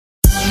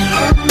She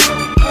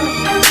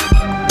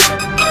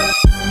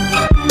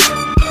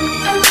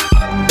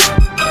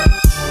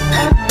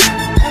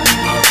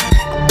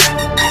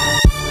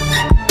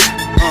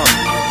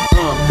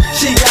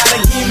gotta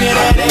give me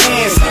that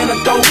ass and a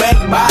throwback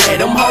body.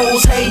 Them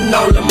hoes hating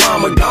on the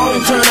mama,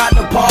 gon' turn out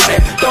the party.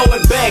 Throw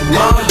it back,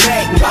 mama,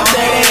 drop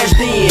that ass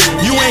then.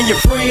 You and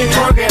your friend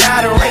twerk it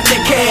out and rake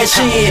that cash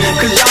in.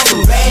 Cause y'all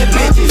some bad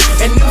bitches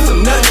and them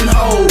some nothing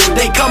hoes.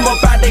 They come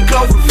up out they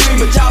clothes for free,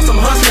 but y'all some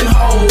hustling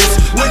hoes.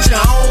 With your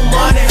own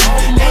money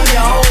and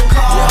your own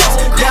cars.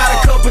 Got a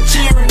couple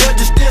cheering, but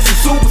you're still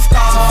some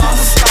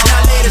superstars. Now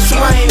let it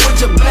swing with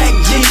your black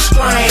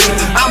G-string.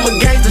 I'm a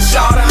gangster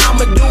shawty,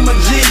 I'ma do my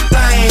G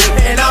thing.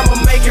 And I'ma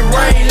make it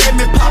rain, let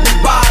me pop a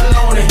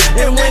bottle on it.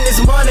 And when this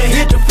money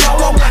hit the floor,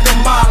 walk like a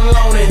mile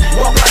on it.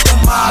 Walk like a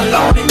mile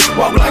on it,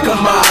 walk like a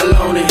mile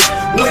on it.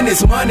 When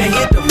this money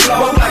hit the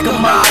floor, walk like a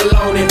mile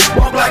on it.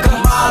 Walk like a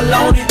mile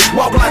on it,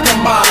 walk like a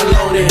mile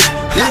on it.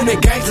 When the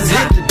gangsters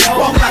hit the door,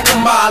 walk like a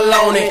mile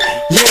on it.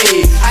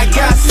 Yeah, I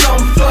got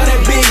something for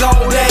that big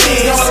old